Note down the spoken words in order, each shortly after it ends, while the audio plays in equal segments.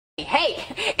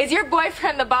Hey, is your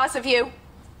boyfriend the boss of you?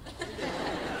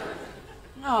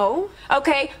 No.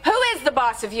 Okay, who is the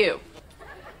boss of you?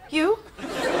 You?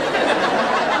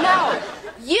 No,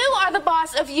 you are the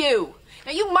boss of you.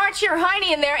 Now you march your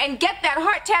hiney in there and get that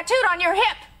heart tattooed on your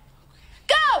hip.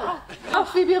 Go! Oh,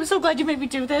 Phoebe, I'm so glad you made me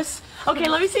do this. Okay,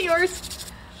 let me see yours.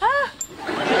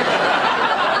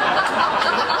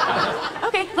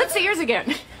 Okay, let's see yours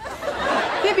again.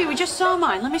 Phoebe, we just saw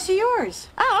mine. Let me see yours.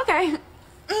 Oh, okay.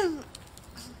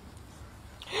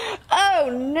 Oh,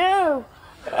 no.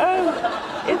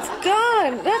 Oh, it's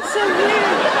gone. That's so weird.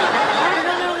 I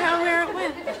don't know where it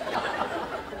went.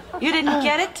 You didn't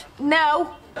get it?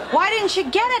 No. Why didn't you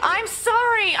get it? I'm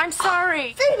sorry.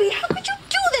 Phoebe, how could you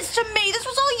do this to me? This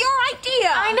was all your idea.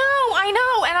 I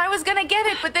know, and I was gonna get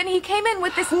it, but then he came in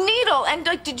with this needle, and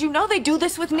did you know they do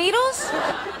this with needles?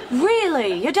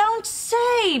 Really? You don't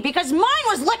say, because mine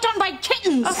was licked on by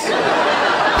kittens.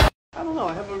 I don't know,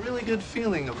 I have a really good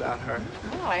feeling about her.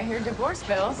 Oh, I hear divorce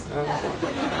bills. All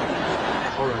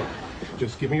right,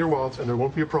 just give me your wallets and there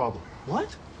won't be a problem.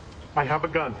 What? I have a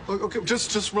gun. Okay,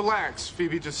 just relax,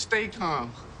 Phoebe. Just stay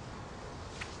calm.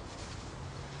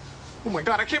 Oh my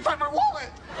God, I can't find my wallet!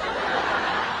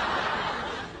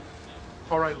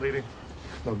 All right, lady.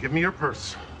 Now give me your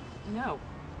purse. No.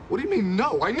 What do you mean,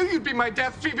 no? I knew you'd be my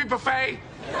death, Phoebe Buffay!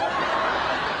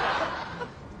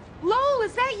 Lowell,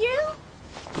 is that you?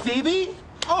 Phoebe?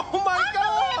 Oh my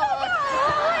God! Oh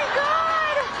my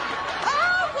God!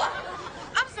 Oh!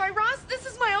 I'm sorry, Ross. This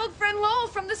is my old friend Lowell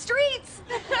from the streets.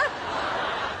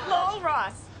 Lowell,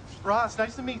 Ross. Ross,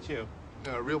 nice to meet you.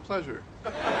 Real pleasure.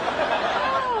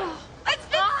 Oh, it's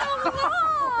been so long.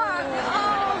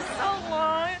 Oh, so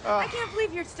long. I can't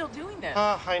believe you're still doing this.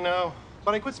 I know.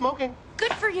 But I quit smoking.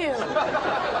 Good for you.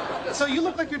 So you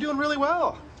look like you're doing really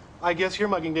well. I guess your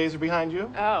mugging days are behind you.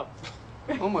 Oh.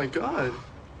 Oh my God.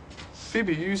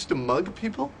 Phoebe, you used to mug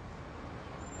people?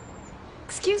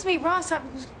 Excuse me, Ross.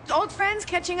 Old friends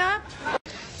catching up?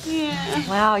 Yeah.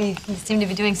 Wow, you seem to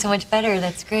be doing so much better.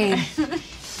 That's great.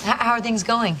 How are things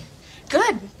going?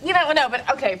 Good. You know, no, but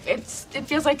okay. It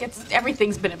feels like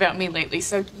everything's been about me lately.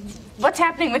 So, what's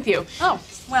happening with you? Oh,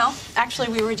 well, actually,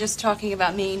 we were just talking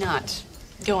about me not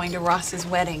going to Ross's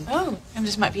wedding. Oh. It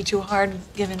just might be too hard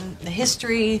given the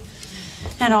history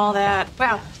and all that.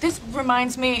 Wow, this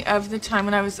reminds me of the time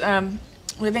when I was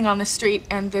living on the street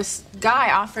and this guy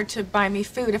offered to buy me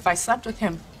food if I slept with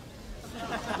him.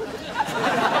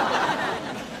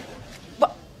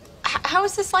 Well, how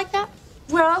is this like that?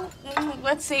 Well,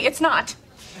 let's see, it's not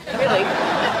really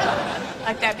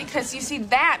like that because you see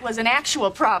that was an actual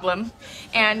problem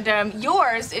and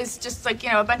yours is just like,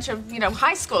 a bunch of,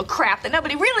 high school crap that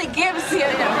nobody really gives,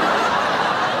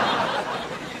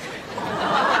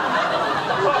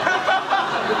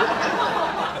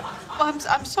 Well,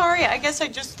 I'm sorry. I guess I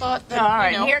just thought that, All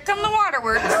right, here come the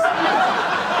waterworks.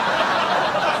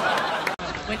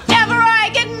 Whenever I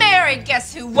get married,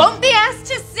 guess who won't be asked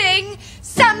to sing?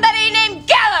 Somebody named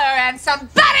Geller and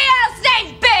somebody else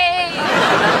named Bing!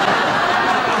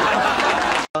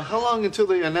 How long until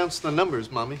they announce the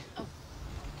numbers, Mommy?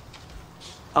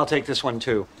 I'll take this one,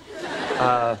 too.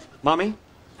 Mommy?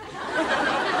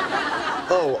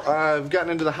 Oh, I've gotten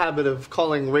into the habit of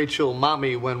calling Rachel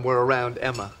Mommy when we're around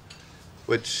Emma,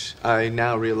 which I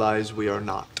now realize we are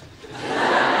not.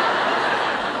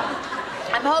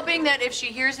 I'm hoping that if she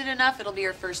hears it enough, it'll be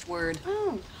her first word.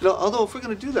 Oh. Although, if we're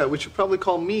going to do that, we should probably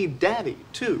call me Daddy,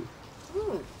 too.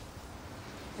 Ooh.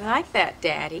 I like that,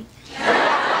 Daddy.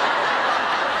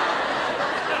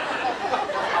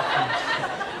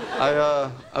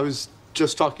 I was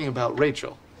just talking about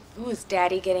Rachel. Ooh, is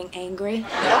Daddy getting angry? Is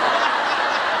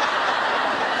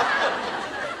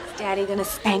Daddy gonna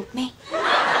spank me?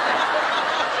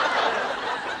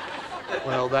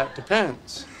 Well, that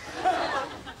depends.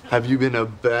 Have you been a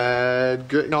bad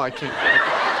girl? No, I can't.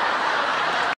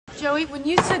 Joey, when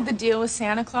you said the deal with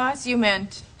Santa Claus, you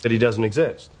meant... That he doesn't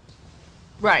exist.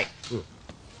 Right.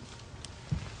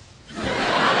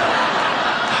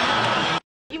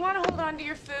 You want to hold on to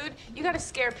your food? You got to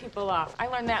scare people off. I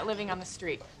learned that living on the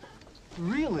street.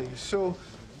 Really? So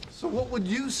what would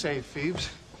you say, Phoebes?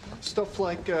 Stuff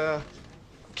like,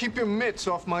 keep your mitts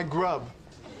off my grub.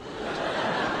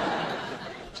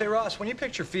 Say, Ross, when you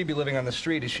picture Phoebe living on the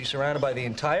street, is she surrounded by the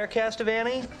entire cast of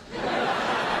Annie?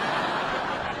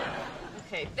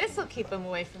 Okay, this will keep them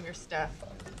away from your stuff.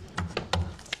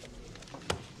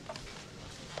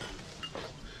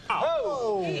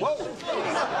 Oh! Whoa!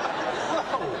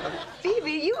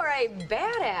 Phoebe, you are a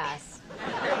badass.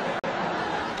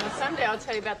 Well, someday I'll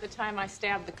tell you about the time I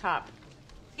stabbed the cop.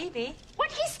 Phoebe? What?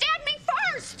 He stabbed me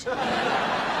first!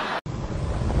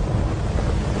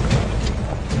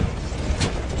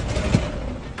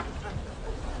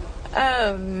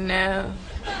 Oh, no.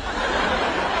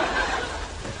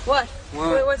 What?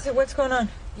 What's going on?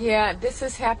 Yeah, this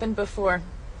has happened before.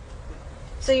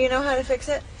 So you know how to fix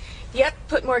it? Yep,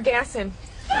 put more gas in.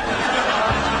 All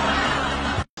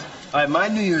right, my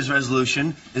New Year's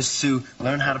resolution is to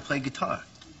learn how to play guitar.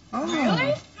 Oh.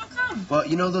 Really? How come? Well,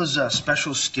 you know those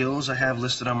special skills I have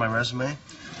listed on my resume?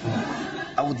 Well,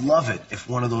 I would love it if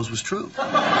one of those was true. Do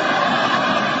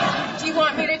you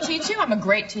want me to teach you? I'm a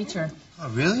great teacher. Oh,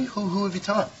 really? Who have you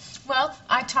taught? Well,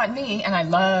 I taught me, and I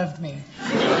loved me.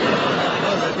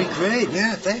 Oh, that'd be great.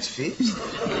 Yeah, thanks, Phoebe.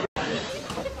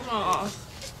 Aw,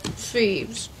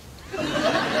 Phoebes.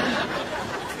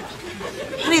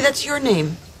 Honey, that's your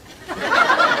name.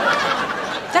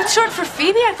 That's short for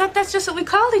Phoebe? I thought that's just what we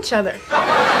called each other.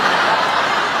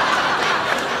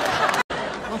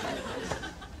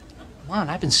 Come on,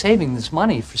 I've been saving this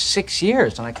money for 6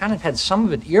 years, and I kind of had some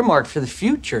of it earmarked for the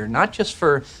future, not just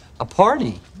for a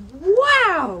party.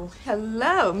 Wow!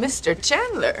 Hello, Mr.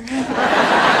 Chandler.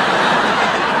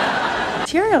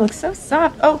 Material looks so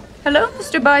soft. Oh, hello,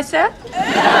 Mr. Bicep.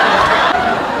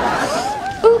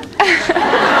 Ooh.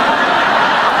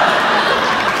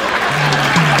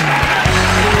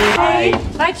 Hey.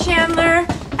 Bye, Chandler.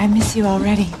 I miss you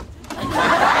already.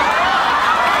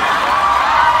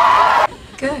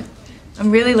 Good. I'm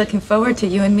really looking forward to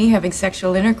you and me having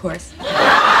sexual intercourse.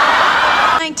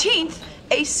 19th,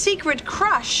 a secret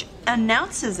crush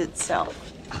announces itself.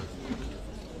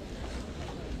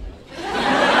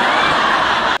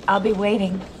 I'll be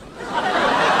waiting.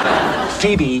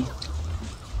 Phoebe.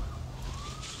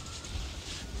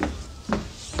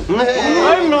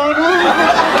 I'm not.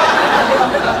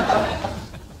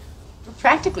 We're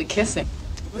practically kissing.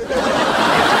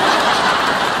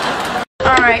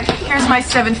 All right, here's my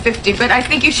 $7.50, but I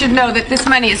think you should know that this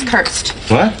money is cursed.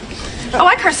 What? Oh,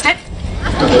 I cursed it.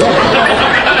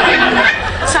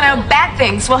 So now bad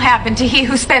things will happen to he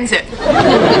who spends it.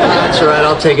 That's all right,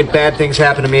 I'll take it. Bad things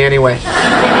happen to me anyway.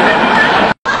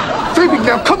 Phoebe,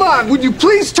 now come on. Would you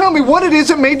please tell me what it is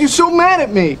that made you so mad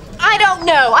at me? I don't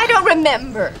know. I don't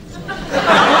remember.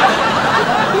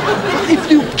 If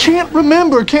you can't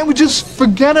remember, can't we just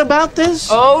forget about this?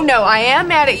 Oh, no, I am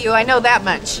mad at you. I know that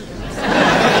much.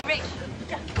 Great.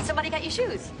 Somebody got your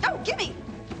shoes. Oh, gimme!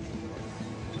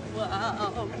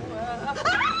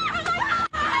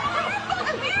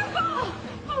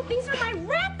 Oh, these are my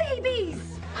rat babies.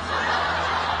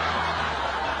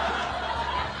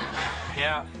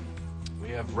 Yeah, we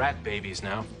have rat babies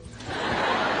now.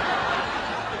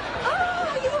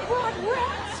 Oh, you brought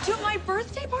rats to my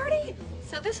birthday party?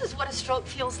 So this is what a stroke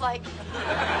feels like.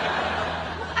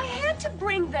 I had to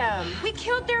bring them. We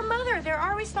killed their mother. They're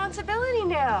our responsibility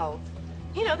now.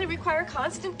 You know, they require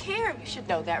constant care. You should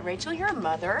know that, Rachel. You're a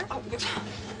mother. Oh,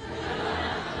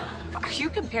 are you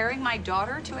comparing my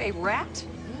daughter to a rat?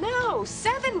 No,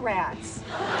 7 rats.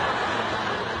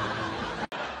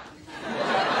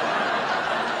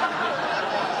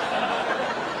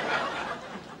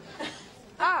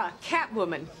 Ah,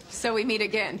 Catwoman. So we meet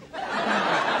again.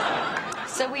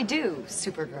 So we do,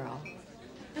 Supergirl.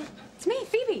 It's me,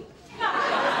 Phoebe.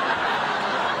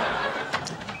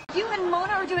 You and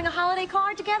Mona are doing a holiday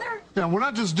card together? Yeah, we're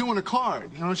not just doing a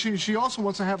card. You know, she also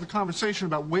wants to have a conversation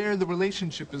about where the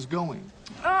relationship is going.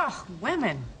 Ugh,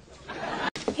 women.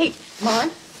 Hey, Mon,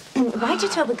 why'd you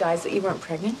tell the guys that you weren't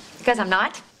pregnant? Because I'm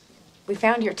not. We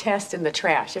found your test in the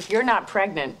trash. If you're not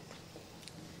pregnant...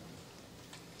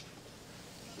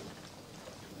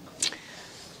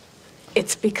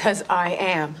 It's because I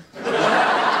am.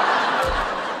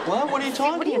 What? What are you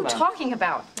talking about? What are you talking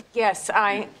about? Yes,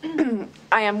 I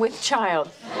am with child.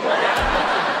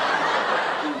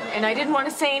 And I didn't want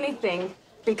to say anything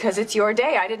because it's your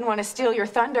day. I didn't want to steal your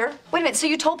thunder. Wait a minute, so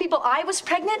you told people I was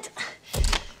pregnant?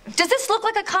 Does this look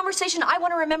like a conversation I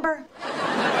want to remember?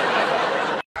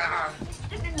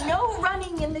 No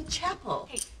running in the chapel.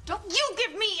 Hey, don't you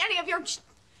give me any of your...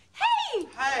 Hey!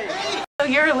 Hey! So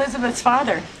you're Elizabeth's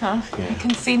father, huh? Yeah. You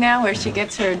can see now where she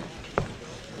gets her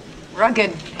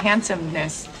rugged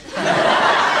handsomeness.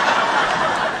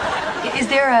 Is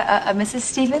there a Mrs.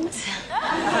 Stevens?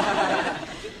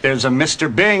 There's a Mr.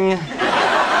 Bing.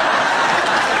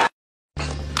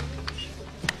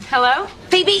 Hello?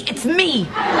 Phoebe, it's me.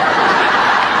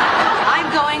 I'm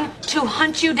going to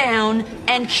hunt you down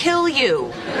and kill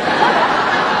you.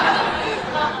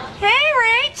 Hey,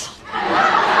 Rach!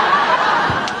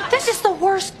 This is the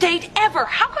worst date ever.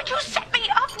 How could you set me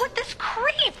up with this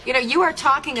creep? You know, you are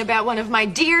talking about one of my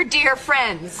dear, dear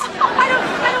friends. I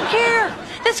don't care.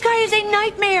 This guy is a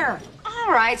nightmare.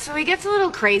 All right, so he gets a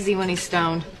little crazy when he's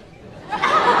stoned.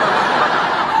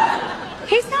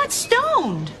 He's not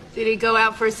stoned. Did he go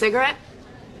out for a cigarette?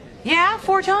 Yeah,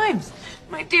 4 times.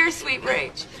 My dear sweet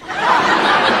Rach.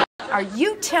 Are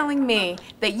you telling me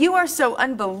that you are so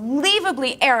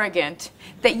unbelievably arrogant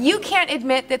that you can't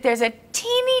admit that there's a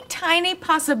teeny tiny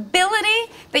possibility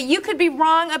that you could be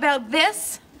wrong about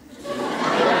this?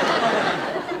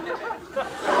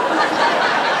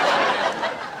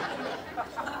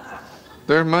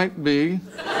 There might be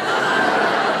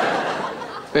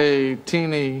a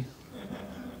teeny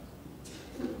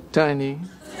tiny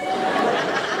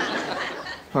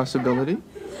possibility.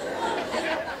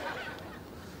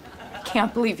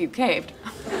 Can't believe you caved.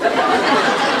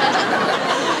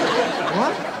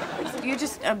 What? You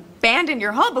just abandoned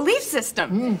your whole belief system.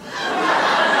 No,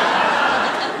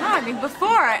 I mean, before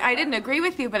I didn't agree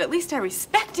with you, but at least I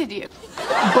respected you.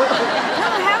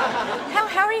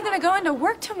 How are you going to go into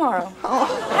work tomorrow?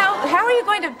 How are you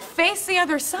going to face the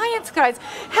other science guys?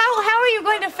 How are you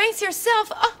going to face yourself?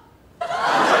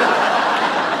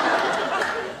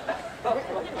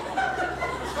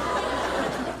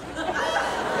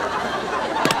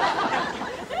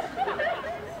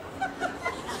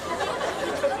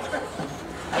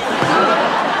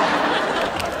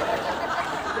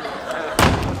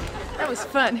 That was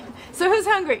fun. So who's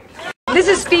hungry? This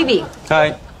is Phoebe.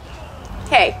 Hi.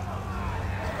 Hey.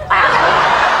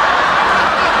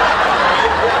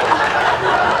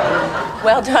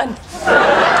 Well done.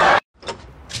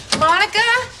 Monica,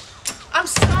 I'm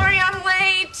sorry I'm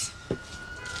late.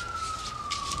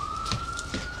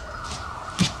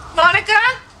 Monica?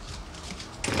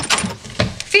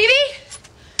 Phoebe?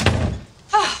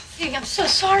 Oh, Phoebe, I'm so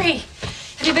sorry.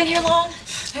 Have you been here long?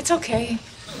 It's okay.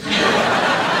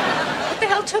 What the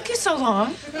hell took you so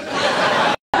long?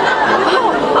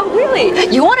 Oh,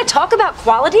 really? You want to talk about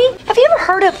quality? Have you ever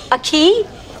heard of a key?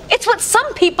 It's what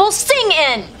some people sing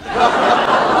in.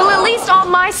 Well, at least all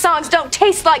my songs don't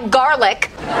taste like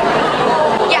garlic.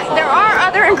 Yeah, there are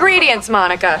other ingredients,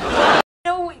 Monica.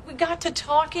 No, we got to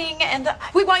talking and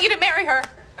We want you to marry her.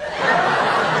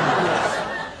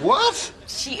 What?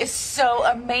 She is so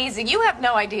amazing. You have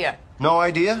no idea. No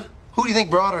idea? Who do you think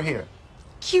brought her here?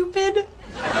 Cupid.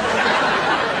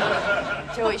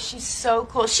 Joey, she's so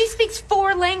cool. She speaks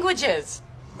 4 languages.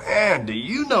 Man, do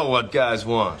you know what guys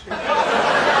want?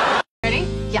 Ready?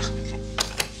 Yeah. Okay.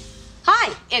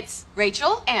 Hi, it's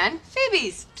Rachel and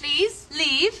Phoebe's. Please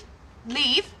leave.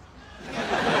 Leave.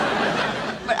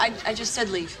 But I just said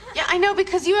leave. Yeah, I know,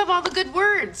 because you have all the good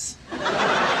words. What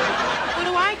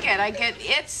do I get? I get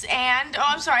it's and... Oh,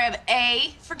 I'm sorry, I have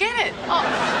a. Forget it. Oh,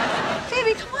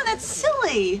 Phoebe, come on, that's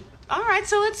silly. All right,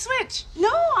 so let's switch.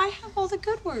 No, I have all the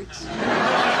good words.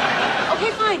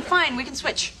 Okay, fine, we can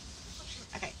switch.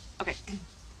 Okay.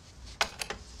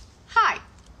 Hi.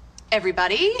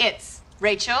 Everybody, It's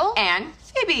Rachel and...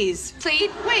 Phoebe's. Please,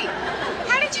 wait.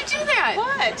 How did you do that?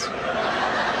 What?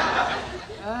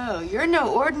 Oh, you're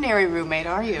no ordinary roommate,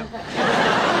 are you?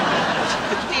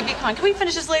 Phoebe, come on, can we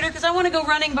finish this later? Because I want to go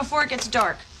running before it gets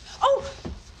dark. Oh,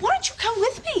 why don't you come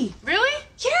with me? Really?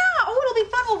 Yeah, it'll be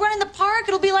fun. We'll run in the park.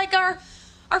 It'll be like our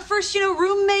first,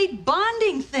 roommate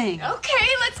bonding thing. Okay,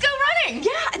 let's go running.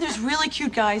 Yeah, and there's really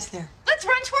cute guys there. Let's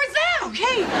run towards them.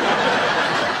 Okay.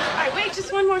 All right, wait,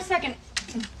 just one more second.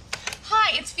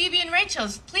 Hi, it's Phoebe and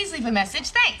Rachel's. Please leave a message.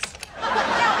 Thanks.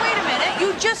 Now, wait a minute.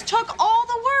 You just took all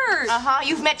the words. Uh-huh.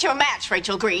 You've met your match,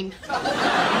 Rachel Green.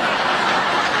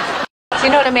 Do you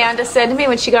know what Amanda said to me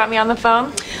when she got me on the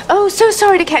phone? Oh, so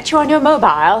sorry to catch you on your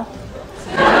mobile.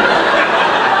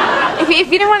 If you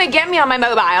didn't want to get me on my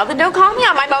mobile, then don't call me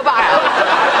on my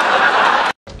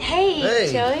mobile. Hey,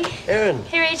 Joey. Erin.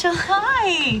 Hey, Rachel.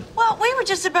 Hi. Well, we were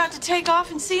just about to take off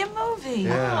and see a movie.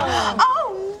 Yeah.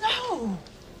 Oh, no.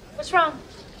 What's wrong?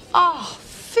 Oh,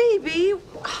 Phoebe.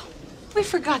 Oh, we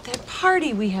forgot that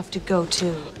party we have to go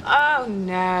to. Oh,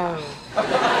 no.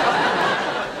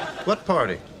 What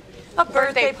party? A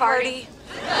birthday party.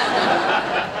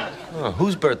 Oh,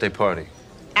 whose birthday party?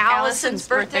 Allison's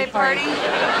birthday party.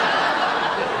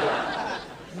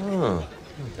 Oh.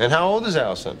 And how old is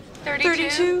Allison?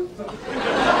 32.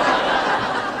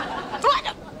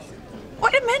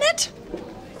 Wait a minute.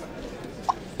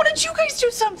 What did you guys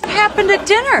do? Something happened at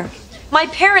dinner. My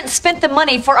parents spent the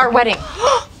money for our wedding.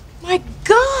 My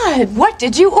God, what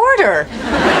did you order?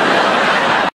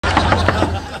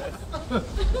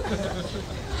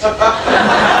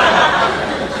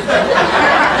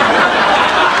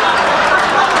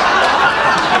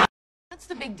 What's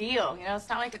the big deal? It's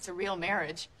not like it's a real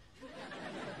marriage.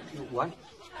 What?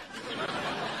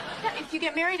 Yeah, if you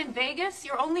get married in Vegas,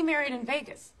 you're only married in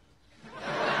Vegas.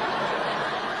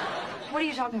 What are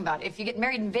you talking about? If you get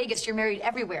married in Vegas, you're married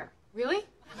everywhere. Really?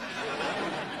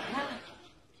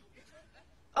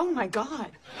 Oh my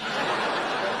God.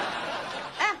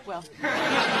 Well,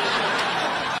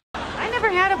 I never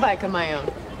had a bike of my own.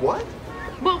 What?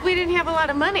 Well, we didn't have a lot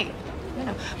of money, you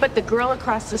know. But the girl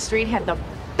across the street had the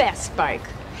best bike.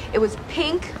 It was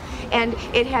pink, and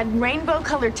it had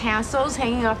rainbow-colored tassels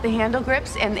hanging off the handle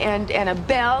grips, and a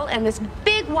bell, and this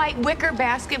big white wicker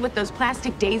basket with those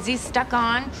plastic daisies stuck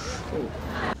on.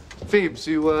 Phoebes,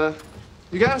 you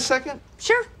got a second?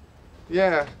 Sure.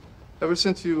 Yeah. Ever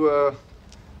since you,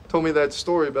 told me that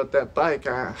story about that bike,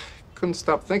 I couldn't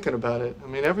stop thinking about it. I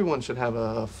mean, everyone should have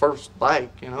a first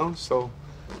bike, you know, so...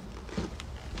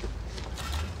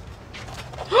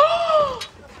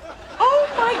 Oh,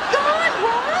 my God,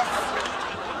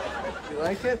 Ross! You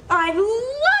like it? I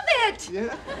love it!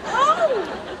 Yeah?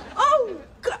 Oh,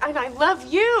 and I love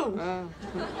you.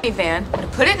 Hey, Van, I'm gonna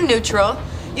put it in neutral.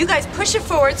 You guys push it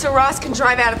forward so Ross can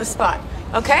drive out of the spot,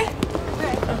 okay?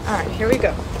 All right, here we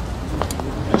go.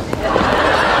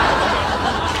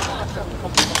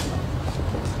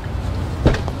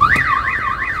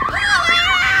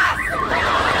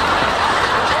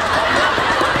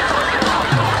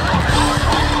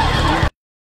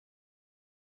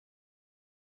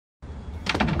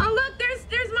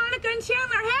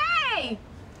 Chandler, hey!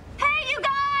 Hey, you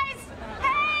guys!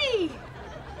 Hey!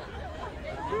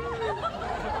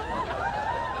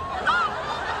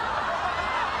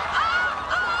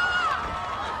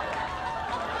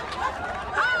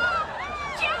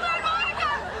 Chandler and Monica!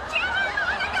 Chandler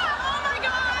and Monica! Oh my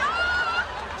God!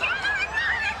 Chandler and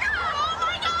Monica! Oh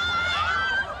my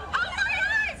God! Oh my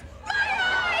eyes! My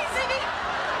eyes!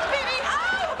 Phoebe!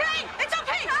 Oh, okay! It's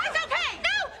okay! It's okay!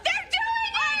 No! They're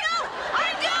doing it!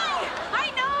 I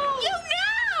know! You know!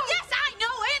 Yes, I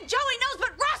know, and Joey knows,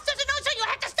 but Ross doesn't know, so you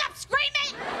have to stop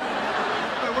screaming!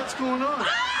 Hey, what's going on?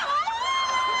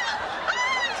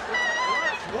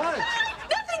 What?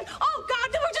 Nothing! Oh, God,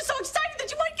 we were just so excited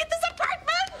that you might get this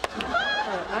apartment!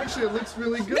 Actually, it looks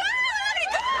really good. It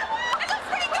looks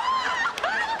pretty good!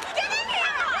 Get in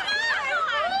here!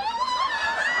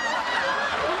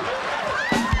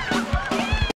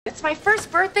 It's my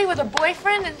first birthday with a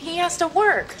boyfriend, and he has to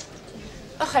work.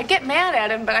 Ugh, I'd get mad at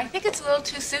him, but I think it's a little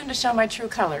too soon to show my true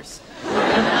colors.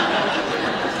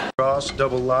 Ross,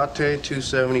 double latte,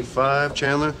 $2.75.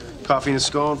 Chandler, coffee and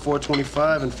scone,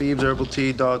 $4.25, and Phoebe's herbal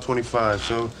tea, $1.25.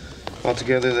 So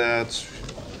altogether, that's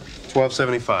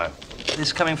 $12.75. This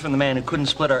is coming from the man who couldn't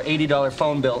split our $80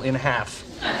 phone bill in half.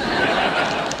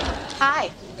 Hi.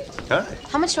 Hi.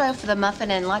 How much do I owe for the muffin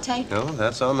and latte? No,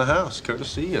 that's on the house,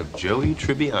 courtesy of Joey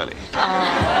Tribbiani.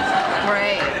 Oh,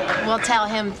 great. We'll tell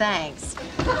him thanks.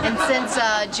 And since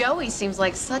Joey seems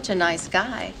like such a nice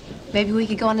guy, maybe we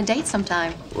could go on a date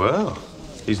sometime. Well,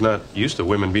 he's not used to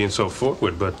women being so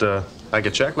forward, but I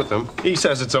could check with him. He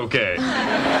says it's okay.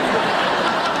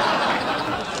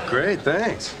 Great,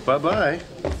 thanks. Bye-bye.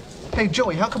 Hey,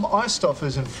 Joey, how come our stuff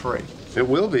isn't free? It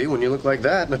will be when you look like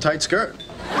that in a tight skirt.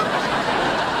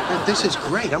 This is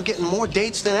great. I'm getting more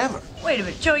dates than ever. Wait a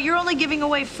minute, Joe, you're only giving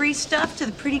away free stuff to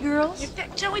the pretty girls?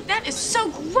 Joey, that is so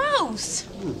gross.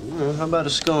 How about a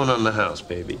scone on the house,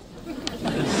 baby?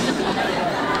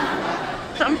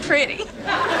 I'm pretty.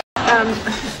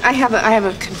 I have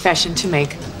a confession to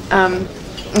make.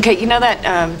 Okay, you know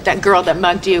that girl that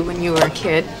mugged you when you were a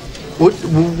kid?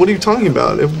 What are you talking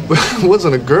about? It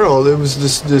wasn't a girl. It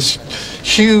was this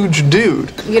huge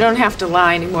dude. You don't have to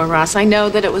lie anymore, Ross. I know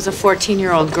that it was a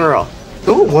 14-year-old girl.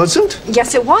 No, it wasn't.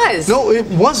 Yes, it was. No, it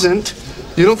wasn't.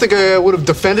 You don't think I would have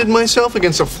defended myself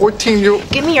against a 14-year-old?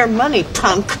 Give me your money,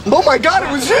 punk. Oh my God,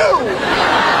 it was you!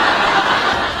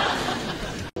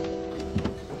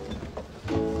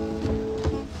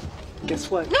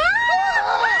 Guess what?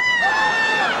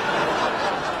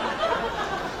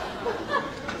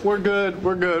 We're good.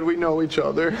 We know each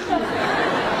other.